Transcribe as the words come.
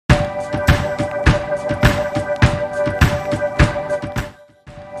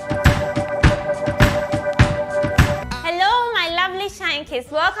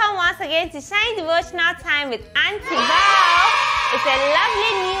again to Shine Devotional Time with Auntie Val. It's a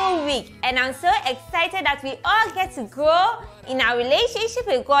lovely new week and I'm so excited that we all get to grow in our relationship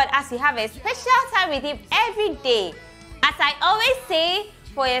with God as we have a special time with Him every day. As I always say,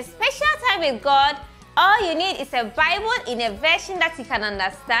 for a special time with God, all you need is a Bible in a version that you can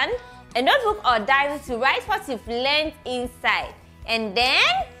understand, a notebook or diary to write what you've learned inside, and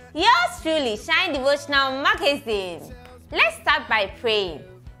then yours truly, Shine Devotional Magazine. Let's start by praying.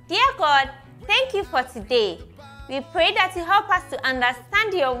 Dear God, thank you for today. We pray that you help us to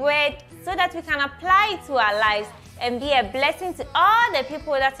understand your word so that we can apply it to our lives and be a blessing to all the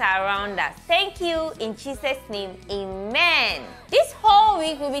people that are around us. Thank you in Jesus' name, amen. This whole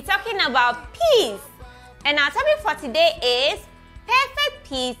week we'll be talking about peace. And our topic for today is perfect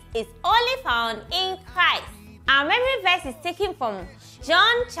peace is only found in Christ. Our memory verse is taken from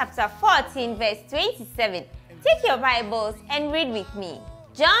John chapter 14 verse 27. Take your Bibles and read with me.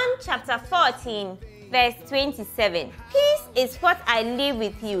 John chapter 14 verse 27. Peace is what I leave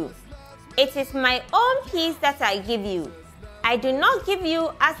with you. It is my own peace that I give you. I do not give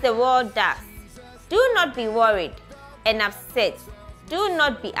you as the world does. Do not be worried and upset. Do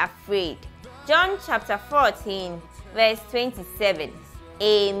not be afraid. John chapter 14 verse 27.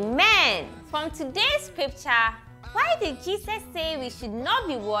 Amen. From today's scripture, why did Jesus say we should not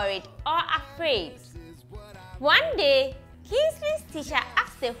be worried or afraid? One day, Kingsley's teacher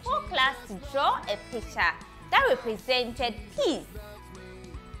asked the whole class to draw a picture that represented peace.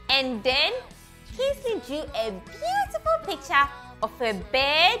 And then, Kingsley drew a beautiful picture of a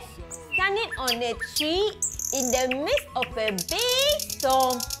bird standing on a tree in the midst of a big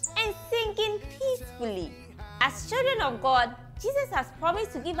storm and singing peacefully. As children of God, Jesus has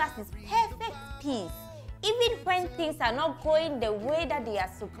promised to give us His perfect peace, even when things are not going the way that they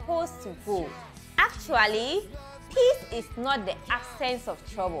are supposed to go. Actually, peace is not the absence of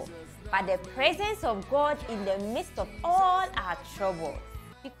trouble, but the presence of God in the midst of all our trouble.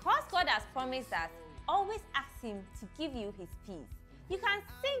 Because God has promised us, always ask Him to give you His peace. You can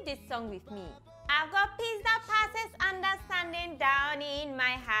sing this song with me. I've got peace that passes understanding down in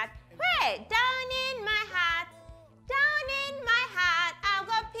my heart. Where? Down in my heart. Down in my heart. I've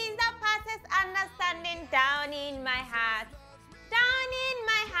got peace that passes understanding down in my heart. Down in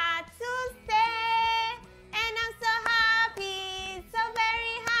my heart to stay. And I'm so happy, so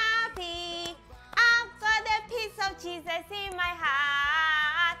very happy. I've got the peace of Jesus in my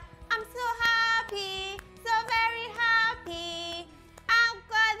heart. I'm so happy, so very happy. I've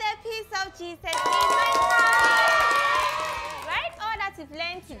got the peace of Jesus in my heart. Write all that you've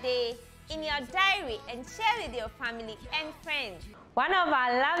learned today in your diary and share with your family and friends. One of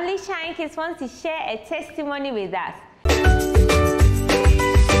our lovely Shine Kids wants to share a testimony with us.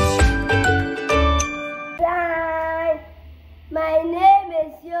 My name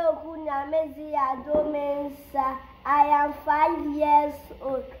is Yokuna Mezia Domensa. I am 5 years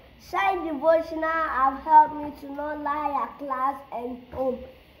old. Shine Devotional have helped me to not lie at class and home.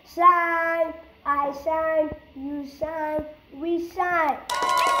 Shine, I shine, you shine, we shine.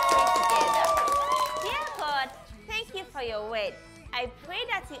 Dear God, thank you for your word. I pray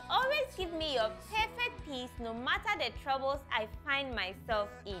that you always give me your perfect peace no matter the troubles I find myself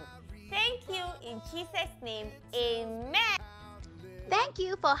in. Thank you in Jesus' name, amen. Thank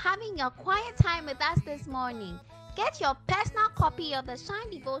you for having your quiet time with us this morning. Get your personal copy of the Shine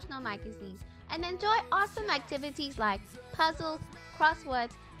Devotional Magazine and enjoy awesome activities like puzzles,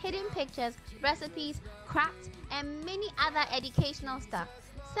 crosswords, hidden pictures, recipes, crafts, and many other educational stuff.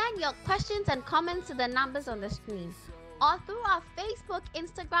 Send your questions and comments to the numbers on the screen or through our Facebook,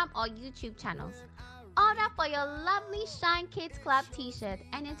 Instagram, or YouTube channels. Order for your lovely Shine Kids Club t-shirt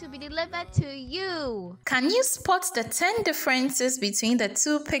and it will be delivered to you. Can you spot the 10 differences between the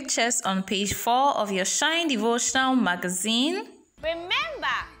two pictures on page 4 of your Shine Devotional Magazine?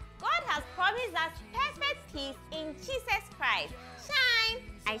 Remember, God has promised us perfect peace in Jesus Christ. Shine,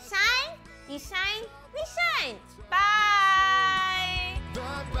 I shine, you shine, we shine. Bye.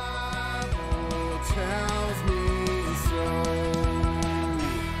 Bye-bye.